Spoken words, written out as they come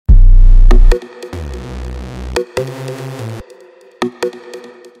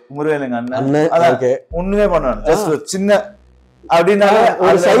குமரவேல் எங்க அண்ணன் ஒண்ணுமே பண்ணுவாங்க ஜஸ்ட் ஒரு சின்ன அப்படின்னா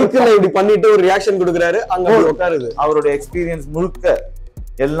ஒரு சைக்கிள் இப்படி பண்ணிட்டு ஒரு ரியாக்ஷன் கொடுக்குறாரு அங்க உட்காருது. அவருடைய எக்ஸ்பீரியன்ஸ் முழுக்க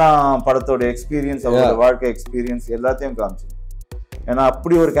எல்லா படத்தோட எக்ஸ்பீரியன்ஸ் அவரோட வாழ்க்கை எக்ஸ்பீரியன்ஸ் எல்லாத்தையும் காமிச்சு. ஏன்னா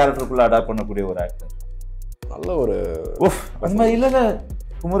அப்படி ஒரு கேரக்டருக்குள்ள அடாப்ட் பண்ணக்கூடிய ஒரு ஆக்டர். நல்ல ஒரு அந்த மாதிரி இல்ல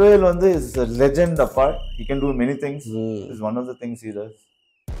குமரவேல் வந்து is a legend apart. He can do many things. Is one of the things he does.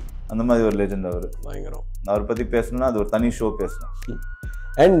 அந்த மாதிரி ஒரு லெஜெண்ட் அவர். பயங்கரம். அவரை பத்தி பேசணும்னா அது ஒரு தனி ஷோ பேசணும்.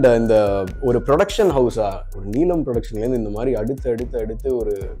 அண்ட் இந்த ஒரு ப்ரொடக்ஷன் ஹவுஸா ஒரு நீலம் ப்ரொடக்ஷன்லேருந்து இந்த மாதிரி அடுத்து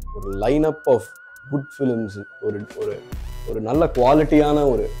ஒரு line up of good films ஒரு ஒரு ஒரு நல்ல குவாலிட்டியான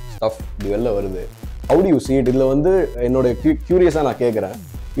ஒரு ஸ்டஃப் இப்படி வெளில வருது. How to you see it? இதில் வந்து என்னோட கியூரியஸாக நான் கேட்குறேன்,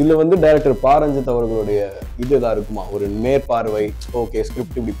 இதில் வந்து டைரக்டர் பாரஞ்சித் அவர்களுடைய இது இதாக இருக்குமா, ஒரு மேற்பார்வை, ஓகே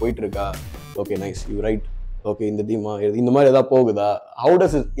ஸ்கிரிப்ட் இப்படி போயிட்டு இருக்கா, okay nice you right, okay இந்த தீமா இந்த மாதிரி எதாவது போகுதா, ஹவு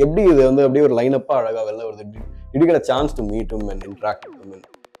டஸ் இட், எப்படி இது வந்து அப்படியே ஒரு லைனப்பாக அழகாக வெளில வருது? Did you get a chance to meet him and interact with him?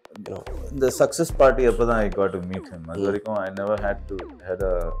 And, you know, the success party appo I got to meet him. As varaikum I never had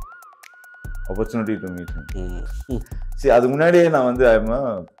a opportunity to meet him. See, adu munadiye na vandu I am a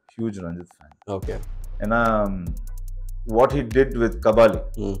huge Ranjit fan. Okay. And what he did with Kabali.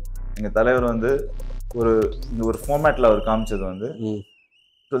 Enga thalaivar vandu ஒரு ஃபார்மேட்ல அவர் காமிச்சது வந்து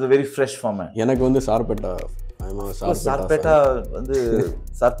it was a very fresh format. எனக்கு வந்து Sarpatta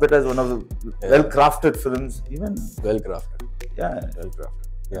Sarpeta is one of the well-crafted films, even well-crafted.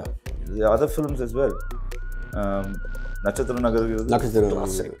 Yeah. The other films as well. Natchathiram Nagar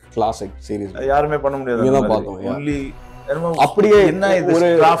classic series. யாருமே பண்ண முடியாது. நீங்க தான் பார்த்தோம். Only அப்படியே என்ன இது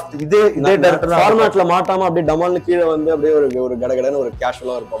கிராஃப்ட் இதே டைரக்டர் ஃபார்மட்ல மாட்டாம அப்படியே டமால்னு கீழ வந்து அப்படியே ஒரு கடகடன ஒரு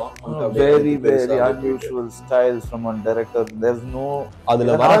கேஷுவலா இருப்போம். very unusual styles from one director. There's no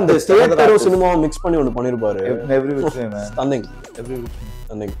அதுல வர அந்த தியேட்டர் சினிமா மிக்ஸ் பண்ணி ஒன்னு பண்ணிருப்பாரு. Every which way, man. Stunning. Every which way.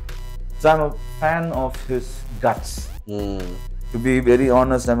 Stunning. So I'm a fan of his guts. To be very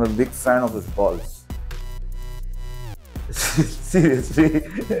honest, I'm a big fan of his balls. Seriously.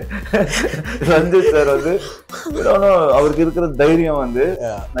 Ranjit sir வந்து I don't know அவருக்கு இருக்கிற தைரியம் வந்து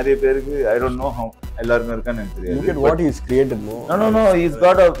நிறைய பேருக்கு I don't know how எல்லாருக்கும் இருக்கான்னு எனக்கு தெரியாது. Look at what he's created. No, he's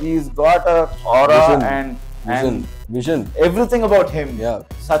got a aura and vision. Everything about him. Yeah.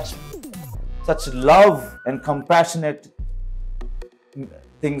 Such love and compassionate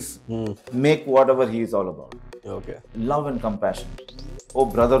things make whatever he is all about. Okay. Love and compassion. Oh,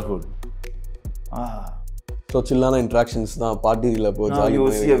 brotherhood. So chillana interactions na party la po jolly. You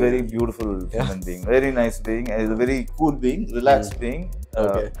see a very beautiful human being, very nice being, a very cool being, relaxed being.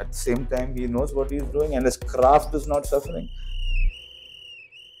 At the same time he knows what he is doing and his craft is not suffering.